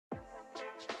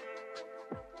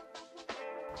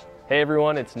Hey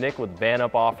everyone, it's Nick with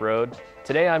VanUp Off-Road.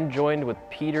 Today I'm joined with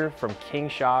Peter from King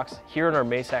Shocks here in our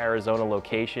Mesa, Arizona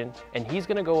location, and he's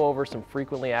going to go over some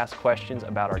frequently asked questions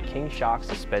about our King Shocks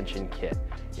suspension kit.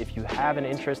 If you have an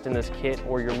interest in this kit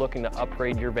or you're looking to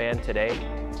upgrade your van today,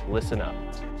 listen up.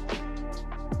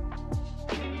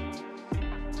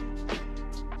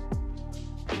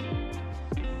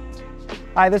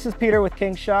 Hi, this is Peter with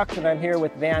King Shocks, and I'm here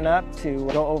with VanUp to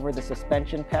go over the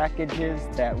suspension packages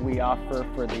that we offer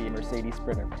for the Mercedes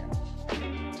Sprinter van.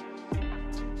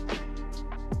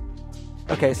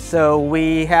 Okay, so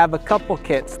we have a couple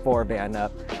kits for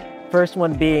VanUp. First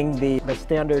one being the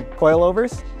standard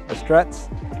coilovers, the struts,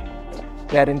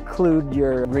 that include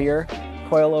your rear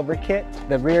coilover kit.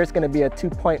 The rear is going to be a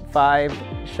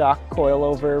 2.5 shock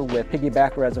coilover with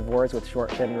piggyback reservoirs, with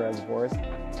short fin reservoirs.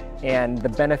 And the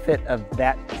benefit of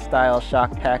that style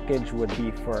shock package would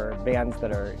be for vans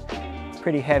that are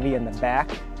pretty heavy in the back.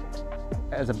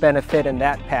 As a benefit in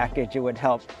that package, it would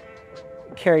help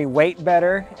carry weight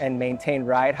better and maintain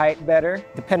ride height better.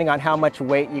 Depending on how much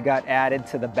weight you got added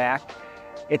to the back,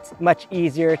 it's much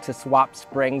easier to swap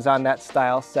springs on that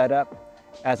style setup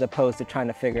as opposed to trying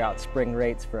to figure out spring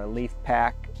rates for a leaf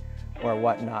pack or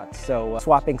whatnot. So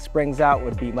swapping springs out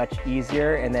would be much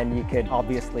easier, and then you could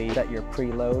obviously set your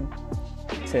preload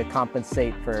to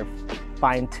compensate for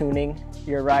fine-tuning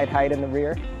your ride height in the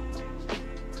rear.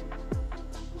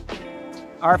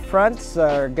 Our fronts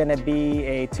are going to be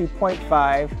a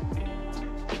 2.5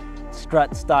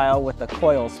 strut style with a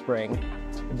coil spring.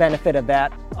 The benefit of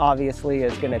that obviously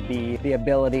is going to be the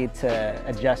ability to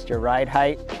adjust your ride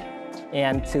height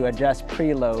and to adjust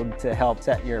preload to help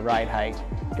set your ride height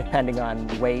depending on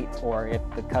weight, or if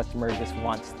the customer just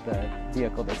wants the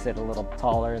vehicle to sit a little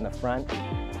taller in the front.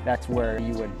 That's where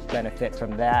you would benefit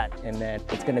from that. And then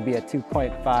it's going to be a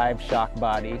 2.5 shock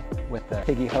body with a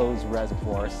piggy hose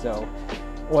reservoir, so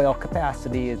oil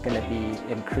capacity is going to be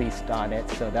increased on it,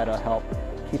 so that'll help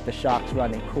keep the shocks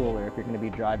running cooler if you're going to be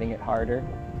driving it harder,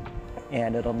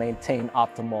 and it'll maintain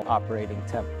optimal operating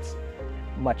temps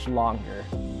much longer.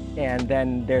 And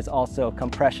then there's also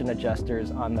compression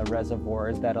adjusters on the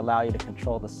reservoirs that allow you to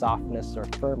control the softness or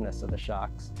firmness of the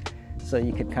shocks. So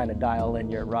you could kind of dial in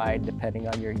your ride depending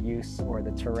on your use or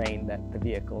the terrain that the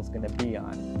vehicle is going to be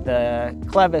on. The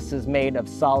clevis is made of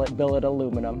solid billet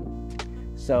aluminum,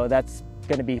 so that's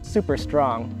going to be super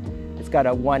strong. It's got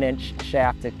a 1-inch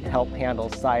shaft to help handle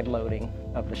side loading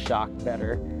of the shock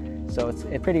better. So it's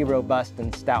a pretty robust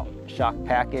and stout shock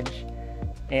package.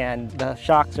 And the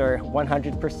shocks are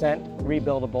 100%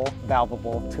 rebuildable,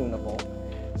 valvable, tunable.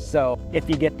 So if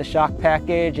you get the shock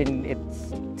package and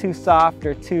it's too soft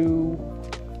or too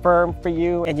firm for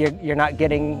you, and you're not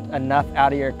getting enough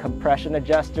out of your compression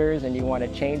adjusters and you want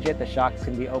to change it, the shocks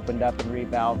can be opened up and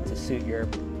revalved to suit your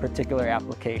particular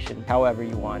application, however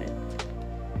you want it.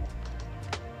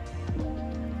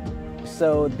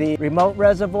 So the remote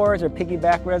reservoirs or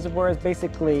piggyback reservoirs,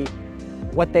 basically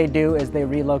what they do is they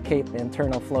relocate the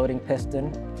internal floating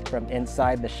piston from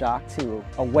inside the shock to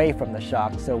away from the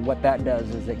shock. So what that does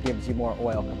is it gives you more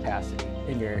oil capacity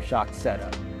in your shock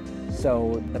setup.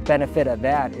 So the benefit of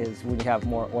that is when you have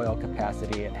more oil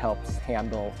capacity, it helps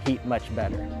handle heat much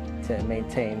better to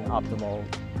maintain optimal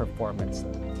performance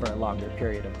for a longer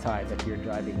period of time if you're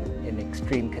driving in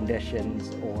extreme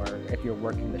conditions or if you're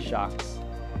working the shocks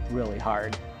really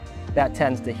hard. That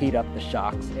tends to heat up the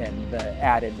shocks, and the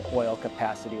added oil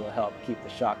capacity will help keep the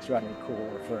shocks running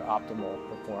cooler for optimal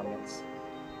performance.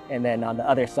 And then on the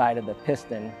other side of the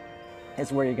piston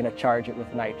is where you're going to charge it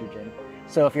with nitrogen.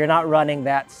 So if you're not running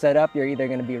that setup, you're either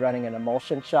going to be running an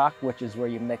emulsion shock, which is where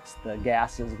you mix the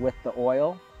gases with the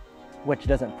oil, which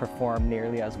doesn't perform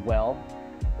nearly as well,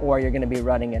 or you're going to be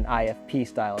running an IFP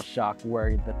style shock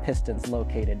where the piston's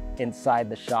located inside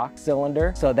the shock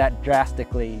cylinder. So that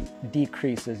drastically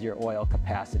decreases your oil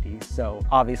capacity. So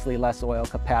obviously less oil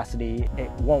capacity, it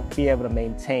won't be able to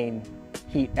maintain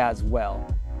heat as well.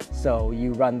 So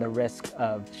you run the risk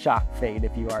of shock fade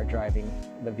if you are driving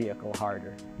the vehicle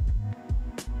harder.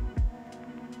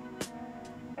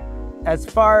 As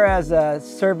far as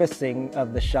servicing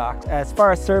of the shocks, as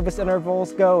far as service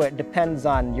intervals go, it depends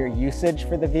on your usage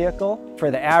for the vehicle. For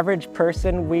the average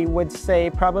person, we would say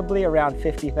probably around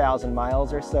 50,000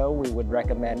 miles or so, we would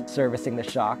recommend servicing the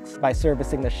shocks. By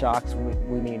servicing the shocks,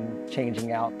 we mean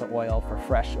changing out the oil for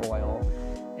fresh oil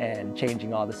and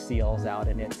changing all the seals out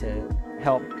in it to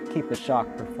help keep the shock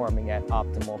performing at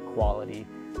optimal quality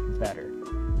better.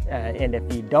 And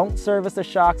if you don't service the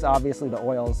shocks, obviously the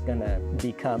oil is going to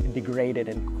become degraded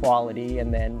in quality,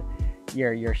 and then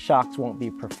your shocks won't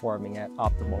be performing at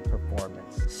optimal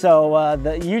performance. So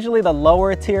usually the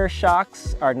lower tier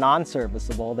shocks are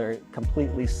non-serviceable. They're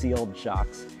completely sealed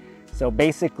shocks. So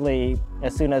basically,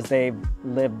 as soon as they've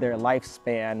lived their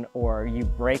lifespan, or you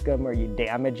break them or you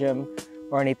damage them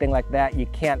or anything like that, you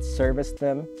can't service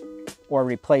them or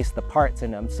replace the parts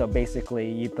in them. So basically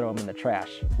you throw them in the trash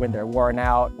when they're worn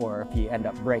out, or if you end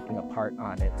up breaking a part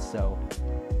on it. So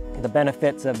the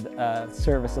benefits of a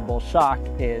serviceable shock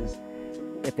is,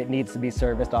 if it needs to be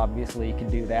serviced, obviously you can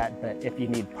do that. But if you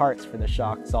need parts for the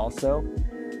shocks also,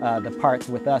 the parts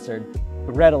with us are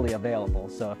readily available.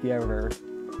 So if you ever,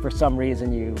 for some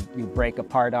reason, you break a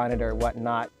part on it or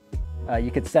whatnot, you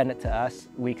could send it to us.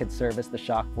 We could service the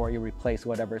shock for you, replace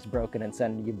whatever's broken, and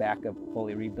send you back a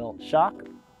fully rebuilt shock.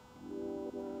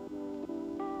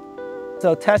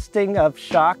 So testing of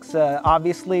shocks,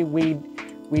 obviously we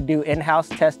do in-house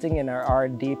testing in our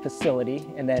R&D facility,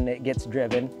 and then it gets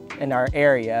driven in our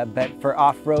area. But for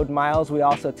off-road miles, we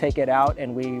also take it out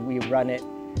and we run it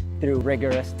through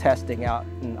rigorous testing out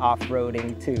and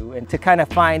off-roading too, and to kind of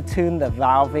fine-tune the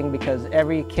valving, because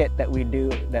every kit that we do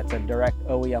that's a direct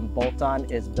OEM bolt-on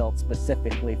is built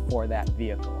specifically for that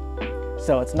vehicle.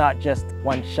 So it's not just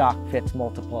one shock fits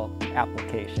multiple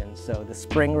applications. So the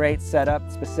spring rate set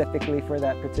up specifically for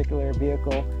that particular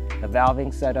vehicle, the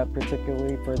valving set up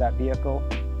particularly for that vehicle,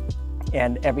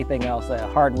 and everything else,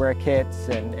 hardware kits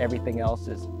and everything else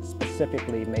is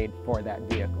specifically made for that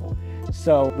vehicle.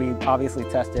 So we obviously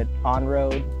tested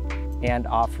on-road and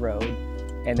off-road,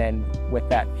 and then with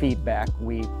that feedback,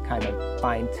 we kind of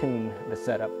fine-tune the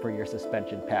setup for your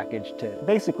suspension package to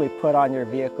basically put on your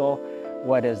vehicle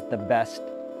what is the best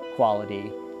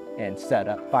quality and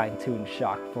setup, fine-tuned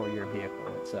shock for your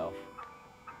vehicle itself.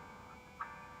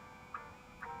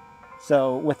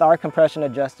 So with our compression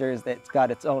adjusters, it's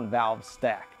got its own valve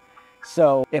stack.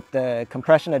 So if the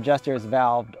compression adjuster is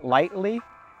valved lightly,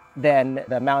 then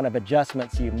the amount of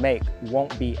adjustments you make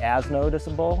won't be as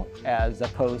noticeable, as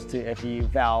opposed to if you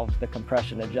valve the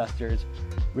compression adjusters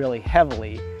really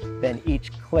heavily, then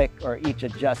each click or each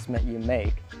adjustment you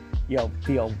make, you'll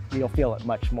feel it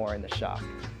much more in the shock.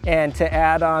 And to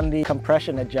add on the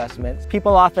compression adjustments,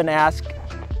 people often ask,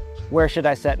 where should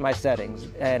I set my settings?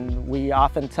 And we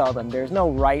often tell them there's no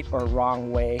right or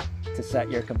wrong way to set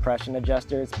your compression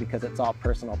adjusters, because it's all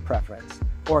personal preference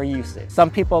or usage. Some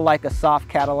people like a soft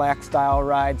Cadillac style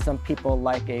ride, some people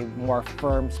like a more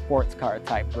firm sports car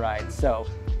type ride. So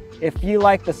if you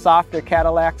like the softer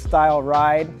Cadillac style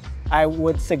ride, I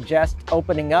would suggest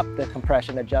opening up the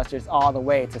compression adjusters all the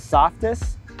way to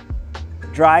softest,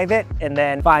 drive it, and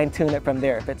then fine tune it from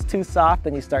there. If it's too soft,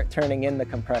 then you start turning in the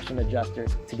compression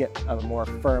adjusters to get a more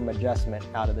firm adjustment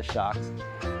out of the shocks.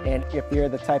 And if you're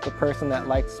the type of person that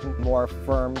likes more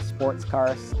firm sports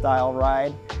car style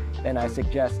ride, then I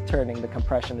suggest turning the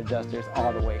compression adjusters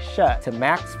all the way shut to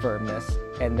max firmness,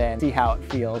 and then see how it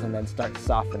feels, and then start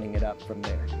softening it up from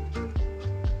there.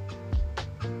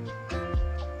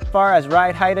 As far as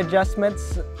ride height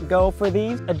adjustments go for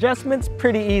these, adjustments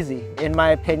pretty easy in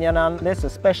my opinion on this,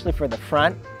 especially for the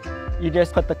front. You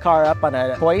just put the car up on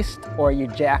a hoist, or you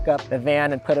jack up the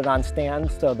van and put it on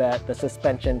stands so that the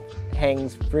suspension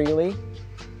hangs freely.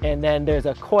 And then there's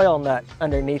a coil nut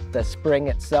underneath the spring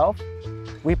itself.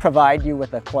 We provide you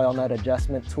with a coil nut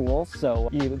adjustment tool. So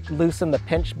you loosen the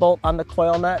pinch bolt on the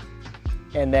coil nut,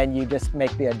 and then you just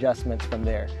make the adjustments from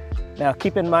there. Now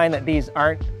keep in mind that these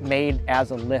aren't made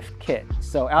as a lift kit.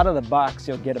 So out of the box,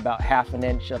 you'll get about ½ an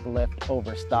inch of lift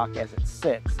over stock as it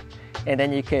sits. And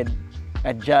then you could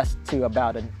adjust to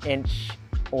about an inch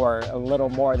or a little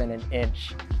more than an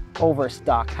inch over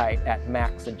stock height at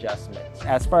max adjustments.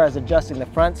 As far as adjusting the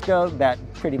fronts go, that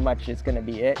pretty much is going to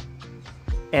be it.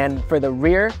 And for the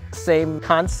rear, same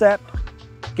concept.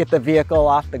 Get the vehicle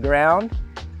off the ground,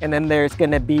 and then there's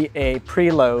going to be a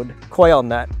preload coil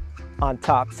nut on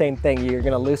top. Same thing, you're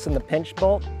going to loosen the pinch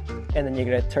bolt, and then you're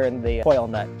going to turn the coil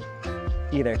nut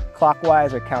either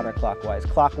clockwise or counterclockwise.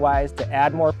 Clockwise to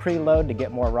add more preload to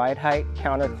get more ride height,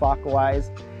 counterclockwise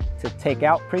to take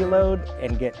out preload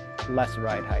and get less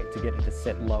ride height, to get it to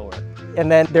sit lower.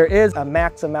 And then there is a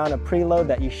max amount of preload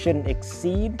that you shouldn't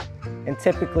exceed, and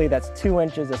typically that's 2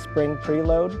 inches of spring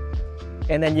preload.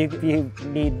 And then if you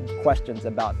need questions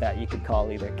about that, you could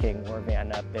call either King or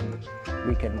VanUp, and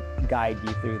we can guide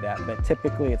you through that. But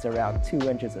typically it's around 2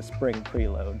 inches of spring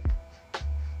preload.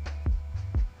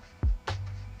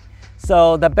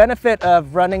 So the benefit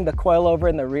of running the coilover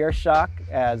in the rear shock,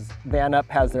 as VanUp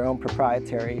has their own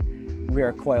proprietary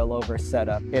rear coilover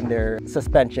setup in their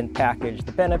suspension package.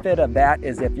 The benefit of that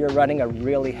is if you're running a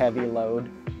really heavy load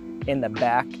in the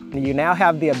back, you now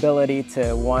have the ability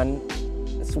to, one,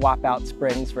 swap out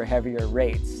springs for heavier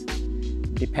rates,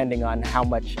 depending on how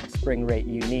much spring rate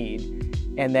you need.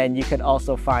 And then you could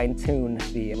also fine tune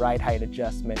the ride height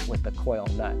adjustment with the coil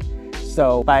nut.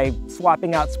 So by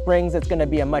swapping out springs, it's going to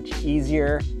be a much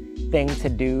easier thing to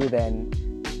do than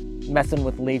messing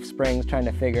with leaf springs, trying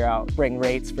to figure out spring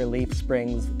rates for leaf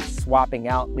springs, swapping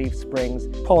out leaf springs.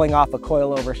 Pulling off a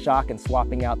coilover shock and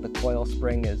swapping out the coil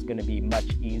spring is going to be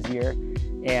much easier.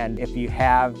 And if you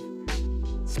have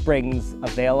springs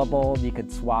available, you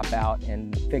could swap out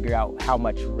and figure out how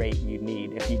much rate you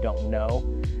need if you don't know.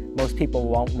 Most people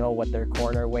won't know what their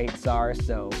corner weights are,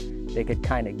 so they could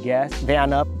kind of guess.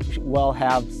 VanUp will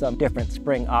have some different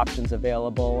spring options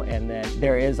available, and then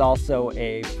there is also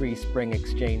a free spring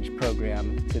exchange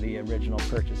program to the original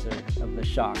purchaser of the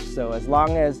shock. So as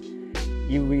long as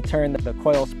you return the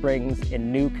coil springs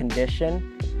in new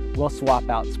condition, we'll swap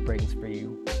out springs for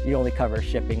you. You only cover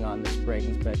shipping on the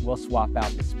springs, but we'll swap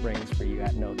out the springs for you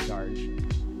at no charge.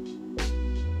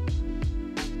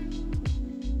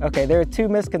 Okay, there are two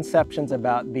misconceptions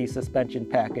about these suspension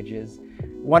packages.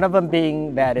 One of them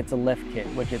being that it's a lift kit,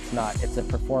 which it's not. It's a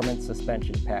performance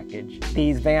suspension package.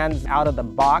 These vans out of the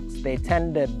box, they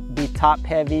tend to be top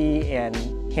heavy and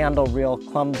handle real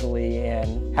clumsily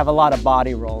and have a lot of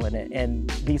body roll in it. And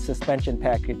these suspension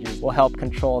packages will help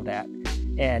control that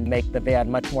and make the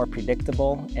van much more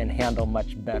predictable and handle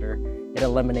much better. It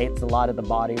eliminates a lot of the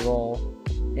body roll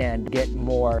and get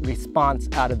more response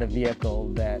out of the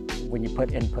vehicle that when you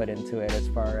put input into it as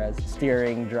far as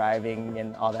steering, driving,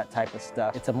 and all that type of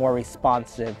stuff. It's a more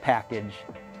responsive package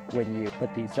when you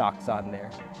put these shocks on there.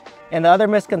 And the other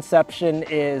misconception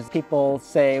is people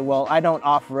say, well, I don't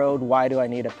off-road, why do I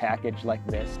need a package like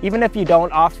this? Even if you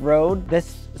don't off-road,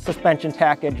 this suspension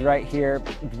package right here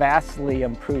vastly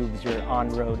improves your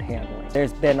on-road handling.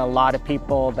 There's been a lot of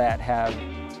people that have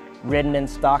ridden in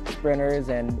stock Sprinters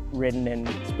and ridden in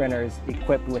Sprinters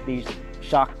equipped with these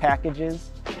shock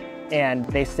packages, and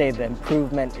they say the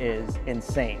improvement is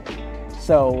insane.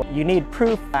 So you need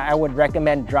proof. I would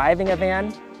recommend driving a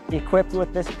van equipped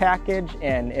with this package,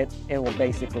 and it will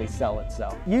basically sell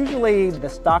itself. Usually the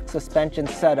stock suspension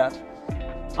setup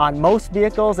on most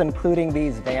vehicles, including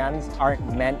these vans,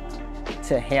 aren't meant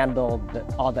to handle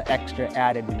all the extra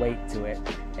added weight to it.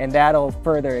 And that'll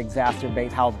further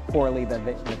exacerbate how poorly the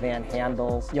van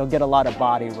handles. You'll get a lot of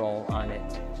body roll on it.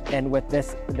 And with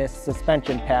this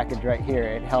suspension package right here,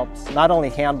 it helps not only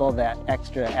handle that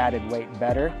extra added weight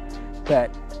better,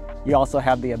 but you also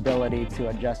have the ability to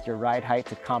adjust your ride height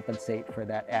to compensate for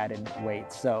that added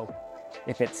weight. So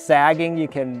if it's sagging, you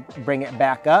can bring it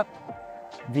back up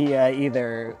via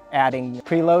either adding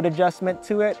preload adjustment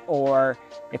to it, or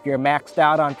if you're maxed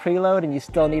out on preload and you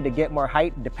still need to get more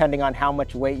height, depending on how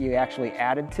much weight you actually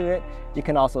added to it, you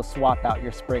can also swap out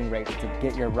your spring rates to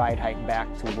get your ride height back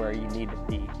to where you need to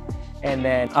be. And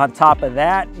then on top of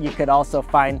that, you could also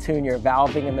fine tune your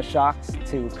valving in the shocks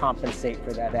to compensate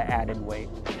for that added weight.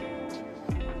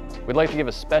 We'd like to give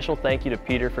a special thank you to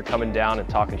Peter for coming down and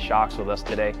talking shocks with us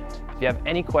today. If you have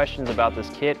any questions about this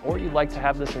kit, or you'd like to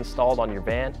have this installed on your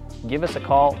van, give us a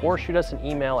call or shoot us an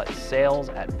email at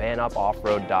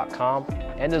sales@vanupoffroad.com.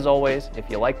 And as always, if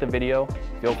you like the video,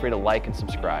 feel free to like and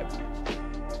subscribe.